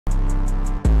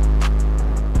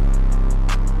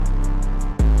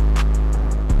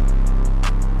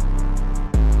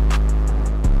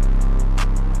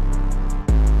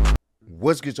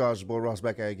What's good, y'all? It's your boy Ross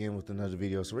back at it again with another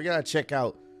video. So we gotta check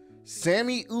out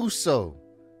Sami Uso,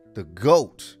 the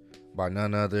GOAT, by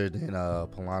none other than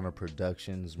Polana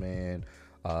Productions, man.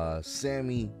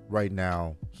 Sami right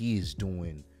now, he is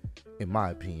doing, in my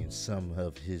opinion, some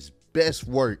of his best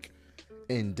work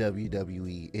in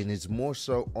WWE, and it's more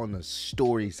so on the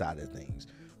story side of things.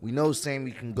 We know Sami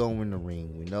can go in the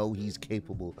ring. We know he's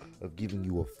capable of giving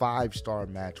you a 5-star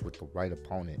match with the right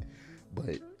opponent.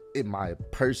 But in my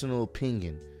personal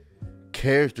opinion,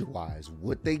 character-wise,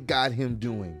 what they got him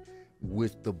doing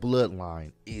with the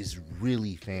bloodline is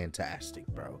really fantastic,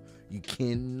 bro. You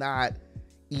cannot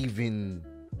even,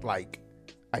 like,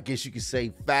 I guess you could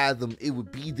say, fathom it would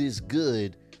be this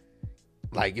good.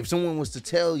 Like, if someone was to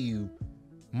tell you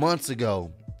months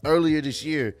ago, earlier this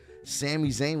year, Sami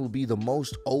Zayn will be the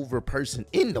most over person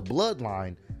in the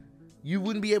bloodline, you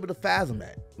wouldn't be able to fathom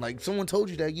that. Like, someone told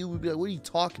you that, you would be like, what are you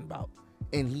talking about?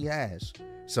 And he has.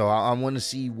 So I want to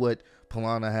see what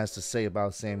Polana has to say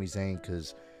about Sami Zayn,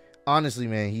 because honestly,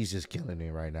 man, he's just killing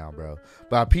it right now, bro.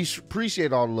 But I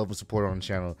appreciate all the love and support on the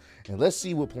channel, and let's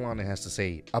see what Polana has to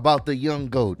say about the young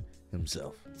GOAT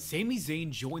himself. Sami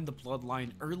Zayn joined the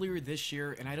bloodline earlier this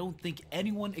year, and I don't think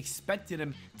anyone expected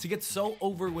him to get so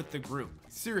over with the group.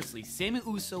 Seriously, Sami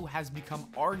Uso has become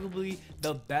arguably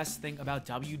the best thing about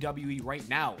WWE right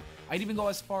now. I'd even go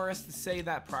as far as to say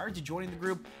that prior to joining the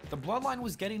group, the bloodline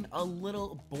was getting a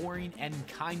little boring and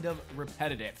kind of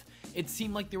repetitive. It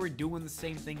seemed like they were doing the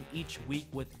same thing each week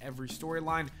with every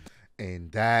storyline.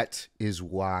 And that is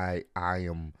why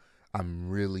I'm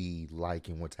really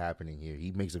liking what's happening here.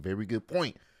 He makes a very good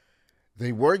point.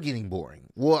 They were getting boring.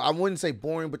 Well, I wouldn't say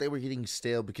boring, but they were getting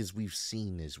stale because we've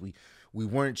seen this. We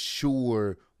weren't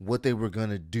sure what they were going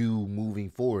to do moving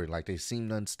forward. Like, they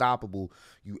seemed unstoppable.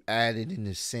 You added in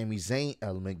the Sami Zayn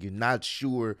element. You're not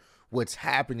sure what's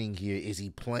happening here. Is he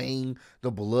playing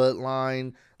the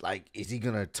bloodline? Like, is he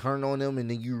going to turn on them?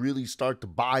 And then you really start to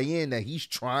buy in that he's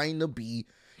trying to be,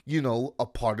 you know, a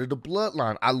part of the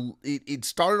bloodline. It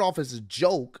started off as a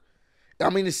joke. I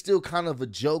mean, it's still kind of a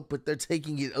joke, but they're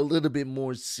taking it a little bit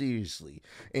more seriously.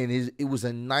 And it was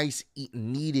a nice,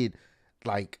 needed,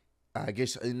 like, I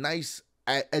guess, a nice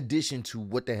addition to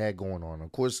what they had going on.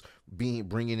 Of course,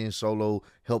 bringing in Solo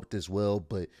helped as well.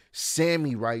 But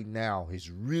Sami right now has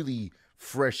really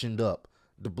freshened up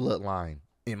the bloodline,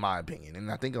 in my opinion. And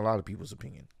I think a lot of people's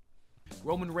opinion.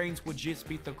 Roman Reigns would just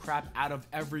beat the crap out of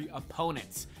every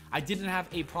opponent. I didn't have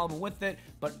a problem with it,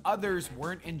 but others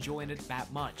weren't enjoying it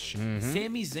that much.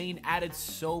 Sami Zayn added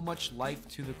so much life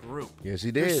to the group. Yes,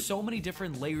 he did. There's so many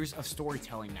different layers of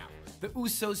storytelling now. The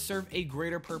Usos serve a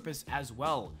greater purpose as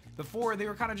well. Before, they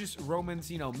were kind of just Roman's,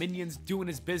 minions doing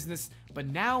his business, but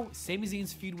now Sami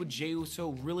Zayn's feud with Jey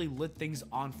Uso really lit things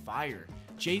on fire.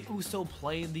 Jey Uso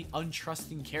playing the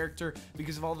untrusting character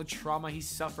because of all the trauma he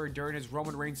suffered during his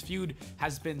Roman Reigns feud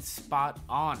has been spot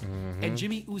on. And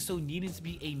Jimmy Uso needing to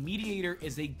be a mediator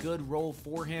is a good role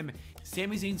for him.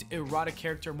 Sami Zayn's erotic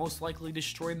character, most likely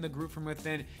destroying the group from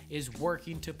within, is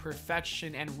working to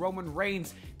perfection, and Roman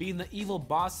Reigns, being the evil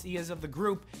boss he is of the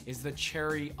group, is the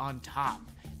cherry on top.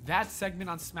 That segment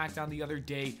on SmackDown the other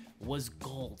day was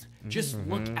gold. Just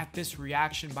look at this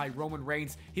reaction by Roman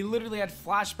Reigns. He literally had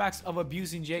flashbacks of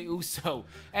abusing Jey Uso.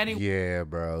 And yeah,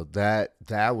 bro, that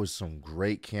was some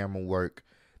great camera work.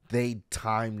 They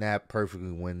timed that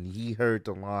perfectly. When he heard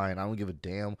the line, I don't give a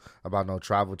damn about no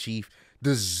tribal chief,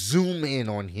 the zoom in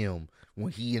on him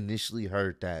when he initially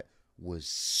heard that was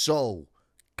so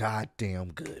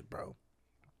goddamn good, bro.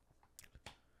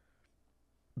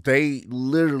 They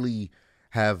literally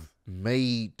have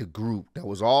made the group that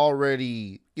was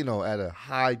already, at a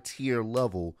high tier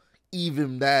level,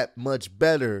 even that much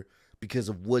better because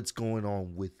of what's going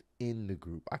on within the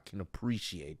group. I can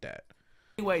appreciate that.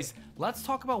 Anyways, let's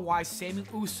talk about why Sami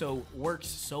Uso works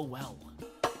so well.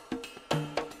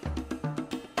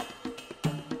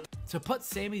 To put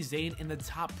Sami Zayn in the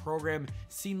top program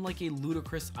seemed like a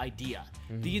ludicrous idea.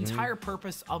 The entire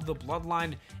purpose of the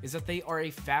bloodline is that they are a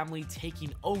family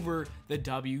taking over the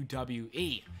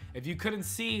WWE. If you couldn't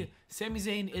see, Sami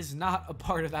Zayn is not a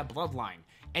part of that bloodline.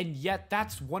 And yet,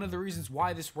 that's one of the reasons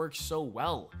why this works so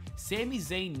well. Sami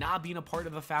Zayn not being a part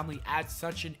of the family adds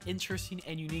such an interesting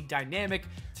and unique dynamic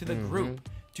to the group.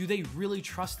 Do they really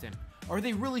trust him? Are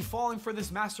they really falling for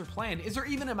this master plan? Is there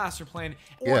even a master plan?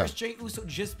 Or is Jey Uso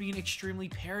just being extremely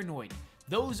paranoid?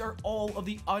 Those are all of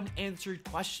the unanswered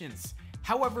questions.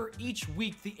 However, each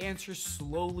week the answers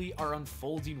slowly are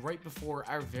unfolding right before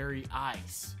our very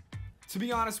eyes. To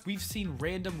be honest, we've seen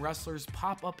random wrestlers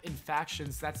pop up in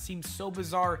factions that seemed so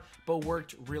bizarre but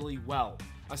worked really well.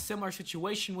 A similar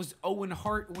situation was Owen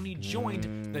Hart when he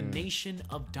joined the Nation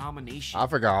of Domination. I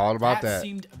forgot all about that. That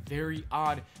seemed very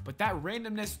odd, but that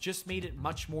randomness just made it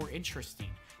much more interesting.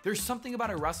 There's something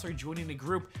about a wrestler joining a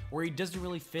group where he doesn't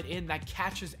really fit in that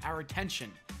catches our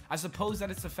attention. I suppose that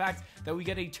it's the fact that we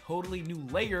get a totally new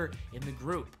layer in the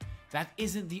group. That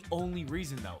isn't the only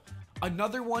reason though.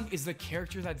 Another one is the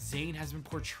character that Zayn has been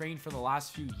portraying for the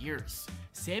last few years.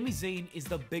 Sami Zayn is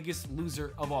the biggest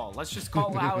loser of all. Let's just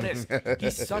call it how it is.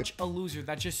 He's such a loser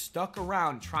that just stuck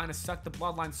around trying to suck the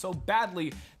bloodline so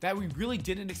badly that we really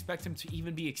didn't expect him to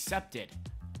even be accepted.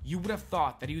 You would have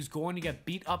thought that he was going to get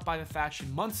beat up by the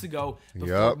faction months ago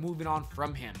before moving on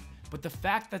from him. But the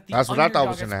fact that the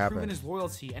underdog has proven his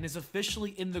loyalty and is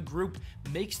officially in the group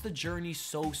makes the journey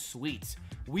so sweet.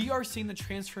 We are seeing the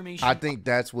transformation. I think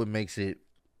that's what makes it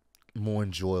more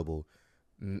enjoyable.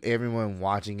 Everyone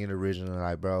watching it originally,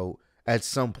 like, bro, at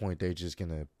some point they're just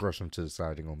going to brush him to the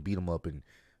side. They're going to beat him up and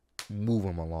move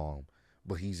him along.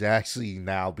 But he's actually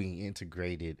now being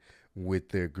integrated with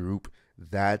their group.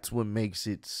 That's what makes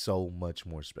it so much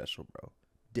more special, bro.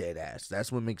 Dead ass. That's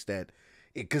what makes that.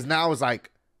 Because now it's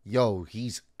like, yo,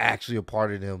 he's actually a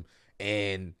part of them,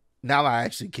 and now I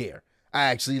actually care. I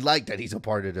actually like that he's a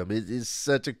part of them. It is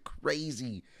such a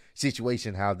crazy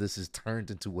situation how this has turned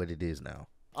into what it is now.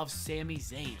 Of Sami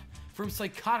Zayn, from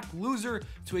psychotic loser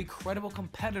to a credible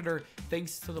competitor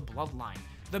thanks to the bloodline.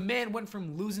 The man went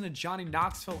from losing to Johnny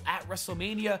Knoxville at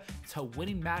WrestleMania to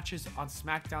winning matches on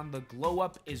SmackDown. The glow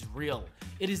up is real.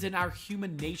 It is in our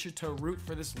human nature to root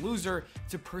for this loser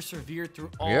to persevere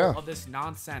through all of this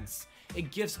nonsense.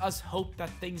 It gives us hope that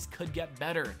things could get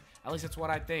better. At least that's what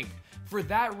I think. For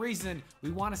that reason,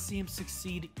 we want to see him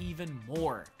succeed even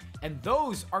more. And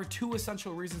those are two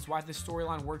essential reasons why this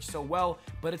storyline works so well,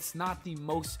 but it's not the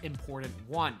most important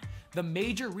one. The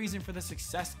major reason for the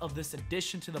success of this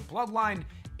addition to the bloodline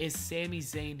is Sami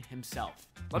Zayn himself.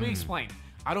 Let me explain.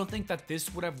 I don't think that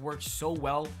this would have worked so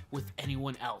well with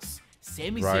anyone else.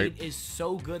 Sami Zayn is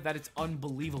so good that it's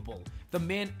unbelievable. The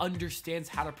man understands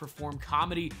how to perform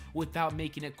comedy without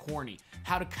making it corny,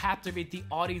 how to captivate the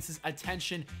audience's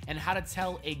attention, and how to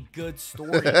tell a good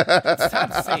story. It's time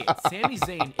to say it. Sami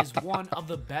Zayn is one of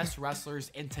the best wrestlers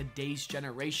in today's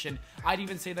generation. I'd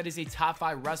even say that he's a top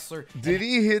 5 wrestler. Did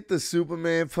he hit the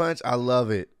Superman punch? I love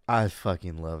it. I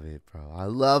fucking love it, bro. I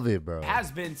love it, bro.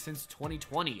 Has been since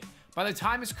 2020. By the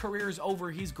time his career is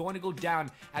over, he's going to go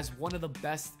down as one of the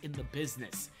best in the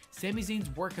business. Sami Zayn's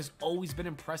work has always been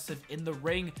impressive in the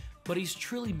ring, but he's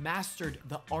truly mastered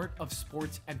the art of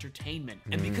sports entertainment.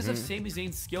 And because of Sami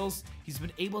Zayn's skills, he's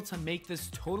been able to make this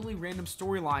totally random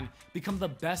storyline become the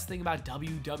best thing about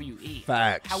WWE.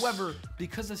 Facts. However,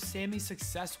 because of Sami's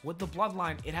success with the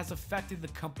bloodline, it has affected the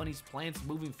company's plans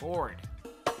moving forward.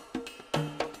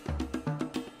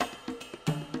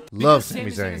 Love Sami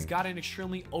Sami Zayn Zayn. has gotten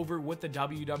extremely over with the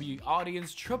WWE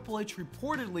audience. Triple H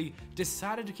reportedly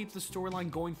decided to keep the storyline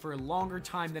going for a longer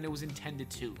time than it was intended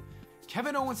to.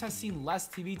 Kevin Owens has seen less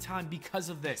TV time because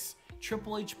of this.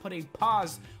 Triple H put a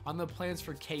pause on the plans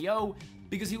for KO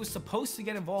because he was supposed to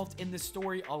get involved in this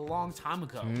story a long time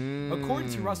ago. According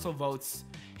to WrestleVotes,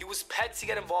 he was pegged to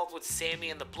get involved with Sami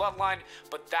and the bloodline,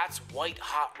 but that's white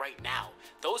hot right now.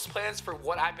 Those plans, for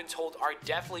what I've been told, are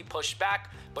definitely pushed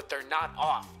back, but they're not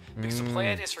off. Because the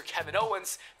plan is for Kevin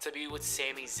Owens to be with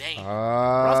Sami Zayn.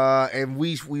 And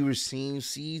we were seeing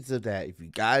seeds of that. If you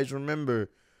guys remember,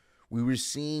 we were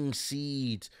seeing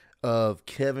seeds of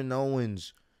Kevin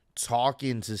Owens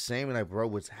talking to Sami like, bro,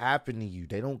 what's happening to you?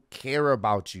 They don't care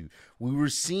about you. We were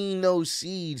seeing those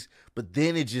seeds, but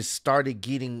then it just started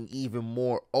getting even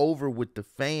more over with the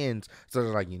fans. So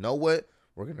they're like, you know what?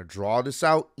 We're going to draw this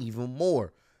out even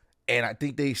more. And I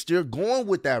think they still going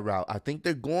with that route. I think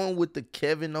they're going with the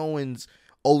Kevin Owens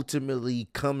ultimately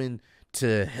coming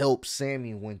to help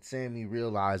Sami when Sami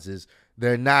realizes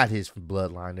they're not his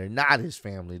bloodline. They're not his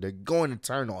family. They're going to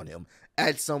turn on him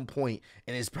at some point,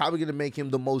 and it's probably going to make him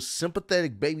the most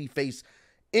sympathetic babyface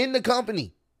in the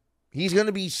company. He's going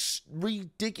to be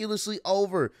ridiculously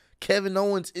over. Kevin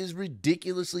Owens is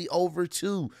ridiculously over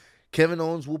too. Kevin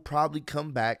Owens will probably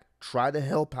come back, try to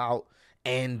help out,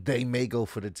 and they may go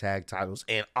for the tag titles.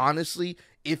 And honestly,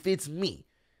 if it's me,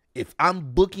 if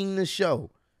I'm booking the show,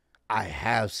 I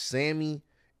have Sami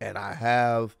and I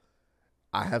have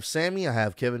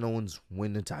Kevin Owens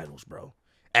win the titles, bro.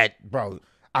 I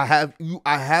have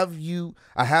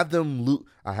them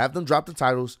drop the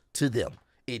titles to them.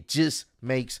 It just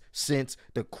makes sense.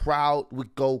 The crowd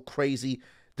would go crazy.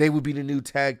 They would be the new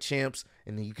tag champs,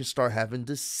 and then you can start having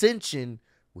dissension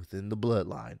within the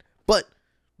bloodline. But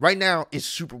right now, it's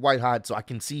super white hot, so I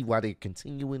can see why they're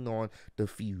continuing on the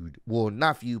feud. Well,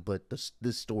 not feud, but this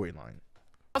storyline.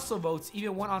 Russell Votes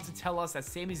even went on to tell us that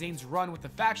Sami Zayn's run with the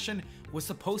faction was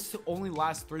supposed to only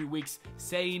last 3 weeks,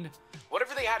 saying,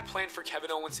 "Whatever they had planned for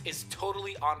Kevin Owens is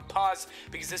totally on pause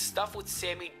because this stuff with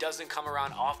Sami doesn't come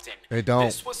around often. It don't.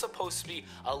 This was supposed to be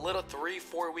a little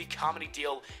 3-4 week comedy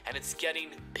deal, and it's getting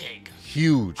big."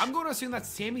 Huge. I'm going to assume that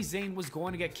Sami Zayn was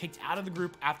going to get kicked out of the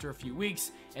group after a few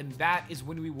weeks, and that is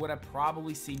when we would have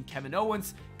probably seen Kevin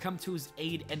Owens come to his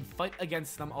aid and fight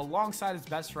against them alongside his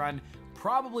best friend,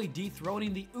 probably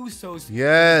dethroning the Usos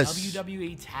Yes. in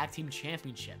WWE Tag Team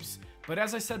Championships. But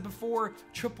as I said before,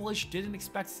 Triple H didn't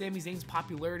expect Sami Zayn's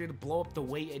popularity to blow up the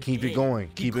way it did. Keep it going.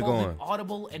 Keep it going.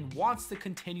 Audible and wants to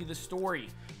continue the story.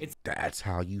 That's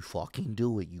how you fucking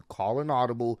do it. You call an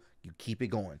audible, you keep it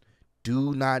going.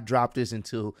 Do not drop this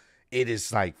until it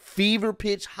is like fever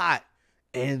pitch hot,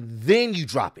 and then you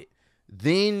drop it.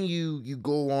 Then you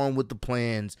go on with the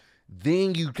plans.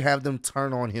 Then you have them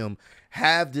turn on him.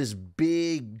 Have this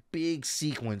big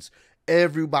sequence.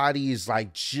 Everybody is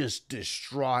like just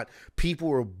distraught.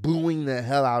 People are booing the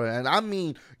hell out of it. And I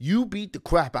mean, you beat the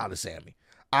crap out of Sami.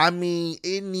 I mean,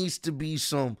 it needs to be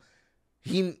some,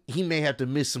 he may have to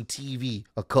miss some TV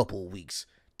a couple of weeks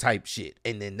type shit.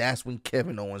 And then that's when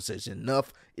Kevin Owens says,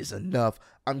 enough is enough.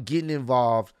 I'm getting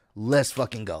involved. Let's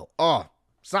fucking go. Oh,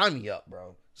 sign me up,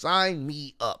 bro. Sign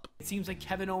me up. It seems like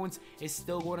Kevin Owens is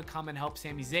still going to come and help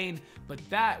Sami Zayn, but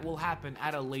that will happen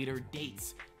at a later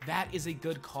date. That is a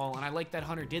good call, and I like that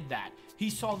Hunter did that. He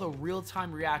saw the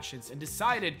real-time reactions and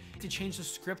decided to change the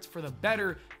script for the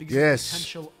better because of the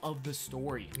potential of the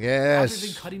story. Yes. Rather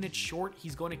than cutting it short,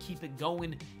 he's going to keep it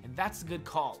going, and that's a good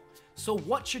call. So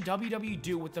what should WWE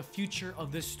do with the future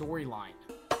of this storyline?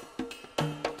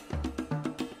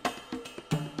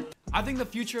 I think the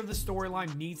future of the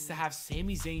storyline needs to have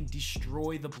Sami Zayn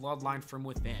destroy the bloodline from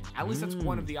within. At least that's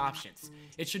one of the options.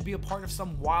 It should be a part of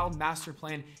some wild master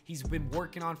plan he's been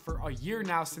working on for a year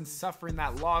now since suffering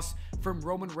that loss from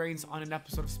Roman Reigns on an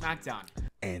episode of SmackDown.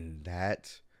 And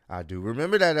that, I do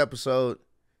remember that episode.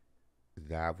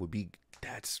 That would be,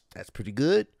 that's pretty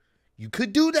good. You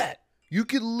could do that. You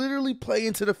could literally play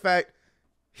into the fact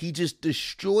he just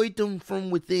destroyed them from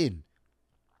within.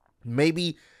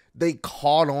 Maybe they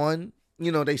caught on,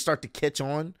 you know, they start to catch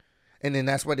on, and then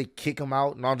that's why they kick him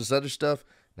out and all this other stuff.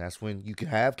 That's when you can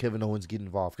have Kevin Owens get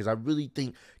involved, because I really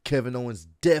think Kevin Owens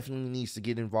definitely needs to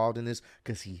get involved in this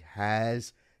because he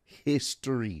has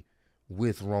history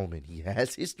with Roman. He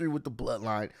has history with the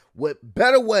bloodline. What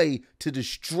better way to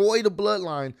destroy the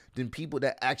bloodline than people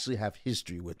that actually have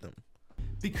history with them?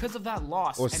 Because of that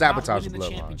loss or and sabotage not winning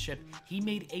the championship, he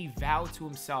made a vow to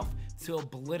himself to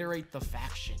obliterate the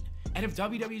faction. And if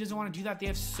WWE doesn't want to do that, they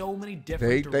have so many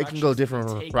different they can go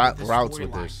different routes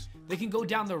with this. They can go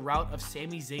down the route of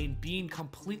Sami Zayn being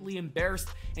completely embarrassed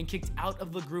and kicked out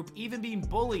of the group, even being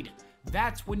bullied.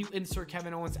 That's when you insert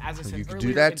Kevin Owens, as I said you can earlier,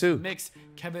 do that into too. the mix.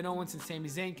 Kevin Owens and Sami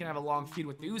Zayn can have a long feud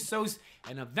with the Usos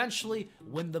and eventually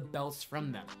win the belts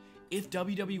from them. If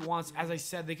WWE wants, as I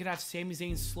said, they could have Sami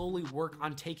Zayn slowly work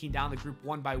on taking down the group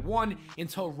one by one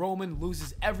until Roman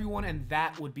loses everyone, and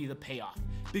that would be the payoff.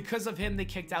 Because of him, they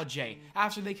kicked out Jay.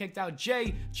 After they kicked out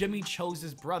Jay, Jimmy chose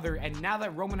his brother, and now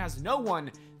that Roman has no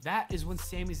one, that is when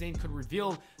Sami Zayn could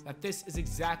reveal that this is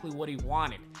exactly what he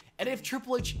wanted. And if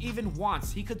Triple H even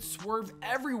wants, he could swerve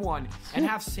everyone and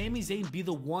have Sami Zayn be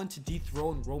the one to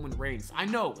dethrone Roman Reigns. I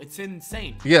know, it's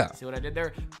insane. Yeah. See what I did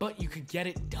there? But you could get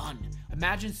it done.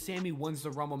 Imagine Sami wins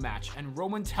the Rumble match and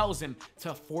Roman tells him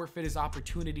to forfeit his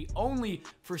opportunity only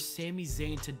for Sami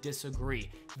Zayn to disagree.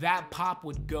 That pop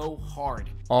would go hard.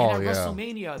 Oh, and at yeah.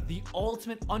 WrestleMania, the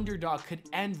ultimate underdog could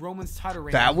end Roman's title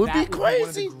reign. That would be crazy. One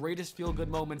of the greatest feel-good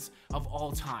moments of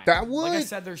all time. That would. Like I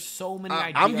said, there's so many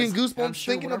ideas. I'm getting goosebumps I'm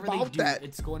sure thinking whatever about they do, that.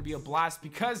 It's going to be a blast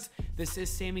because this is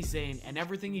Sami Zayn and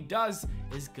everything he does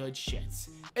is good shits.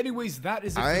 Anyways, that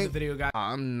is it for the video, guys.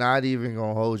 I'm not even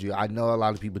gonna hold you. I know a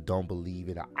lot of people don't believe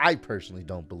it. I personally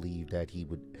don't believe that he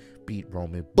would beat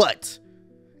Roman, but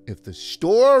if the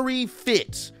story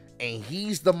fits and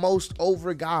he's the most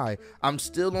over guy, I'm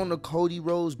still on the Cody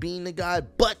Rhodes being the guy,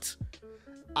 but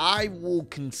I will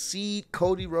concede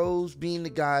Cody Rhodes being the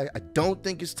guy. I don't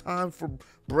think it's time for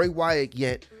Bray Wyatt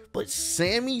yet, but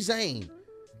Sami Zayn,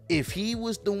 if he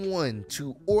was the one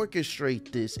to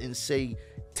orchestrate this and say,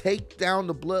 take down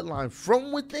the bloodline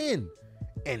from within,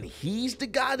 and he's the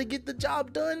guy to get the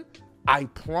job done, I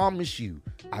promise you,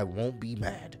 I won't be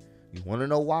mad. You want to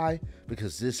know why?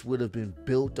 Because this would have been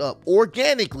built up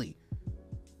organically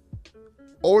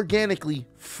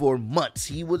for months.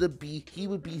 He would be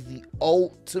the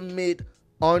ultimate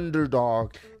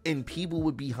underdog, and people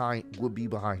would be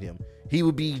behind him. he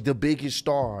would be the biggest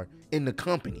star in the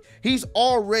company. He's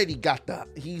already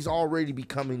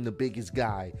becoming the biggest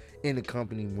guy in the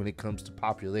company when it comes to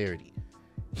popularity.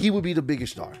 He would be the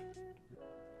biggest star.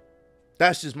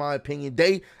 That's just my opinion.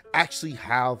 They actually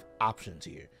have options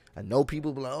here. I know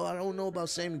people be like, oh, I don't know about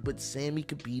Sami, but Sami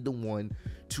could be the one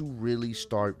to really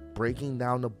start breaking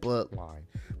down the bloodline,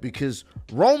 because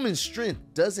Roman's strength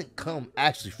doesn't come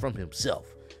actually from himself.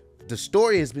 The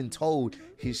story has been told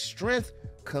his strength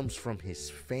comes from his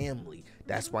family.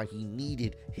 That's why he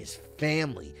needed his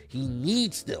family. He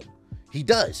needs them. He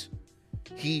does.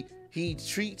 He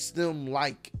treats them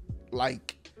like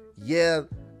yeah,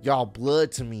 y'all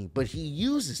blood to me, but he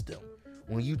uses them.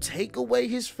 When you take away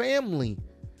his family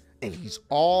and he's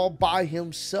all by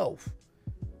himself,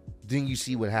 then you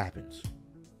see what happens.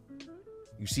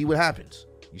 You see what happens.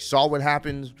 You saw what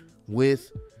happens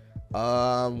with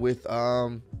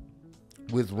Roman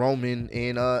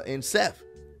and Seth.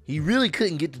 He really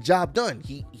couldn't get the job done.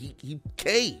 He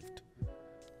caved.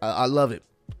 I love it.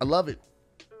 I love it.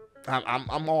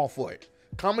 I'm all for it.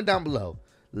 Comment down below.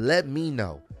 Let me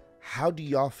know, how do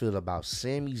y'all feel about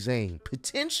Sami Zayn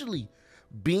potentially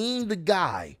being the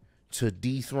guy to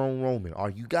dethrone Roman? Are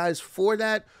you guys for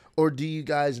that, or do you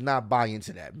guys not buy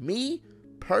into that? Me,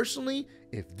 personally,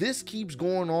 if this keeps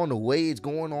going on the way it's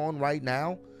going on right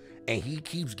now, and he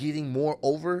keeps getting more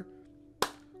over,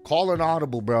 call an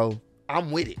audible, bro.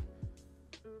 I'm with it.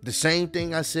 The same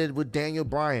thing I said with Daniel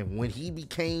Bryan. When he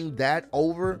became that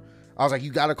over, I was like,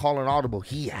 you got to call an audible.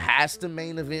 He has to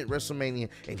main event WrestleMania,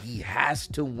 and he has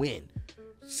to win.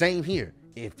 Same here.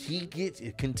 If he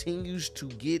continues to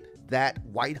get that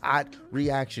white hot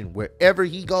reaction wherever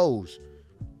he goes,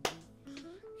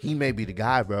 he may be the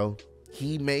guy, bro.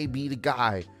 He may be the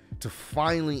guy to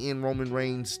finally end Roman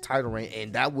Reigns' title reign,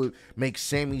 and that would make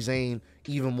Sami Zayn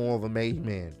even more of a made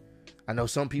man. I know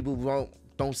some people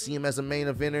don't see him as a main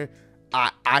eventer.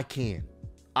 I can,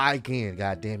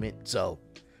 god damn it. So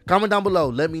comment down below.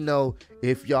 Let me know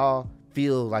if y'all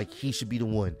feel like he should be the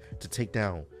one to take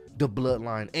down the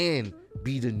bloodline and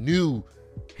be the new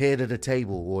head of the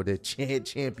table or the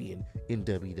champion in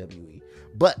WWE.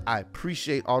 But I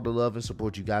appreciate all the love and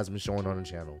support you guys have been showing on the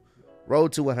channel.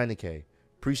 Road to 100K.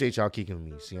 Appreciate y'all kicking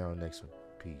with me. See y'all on the next one.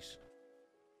 Peace.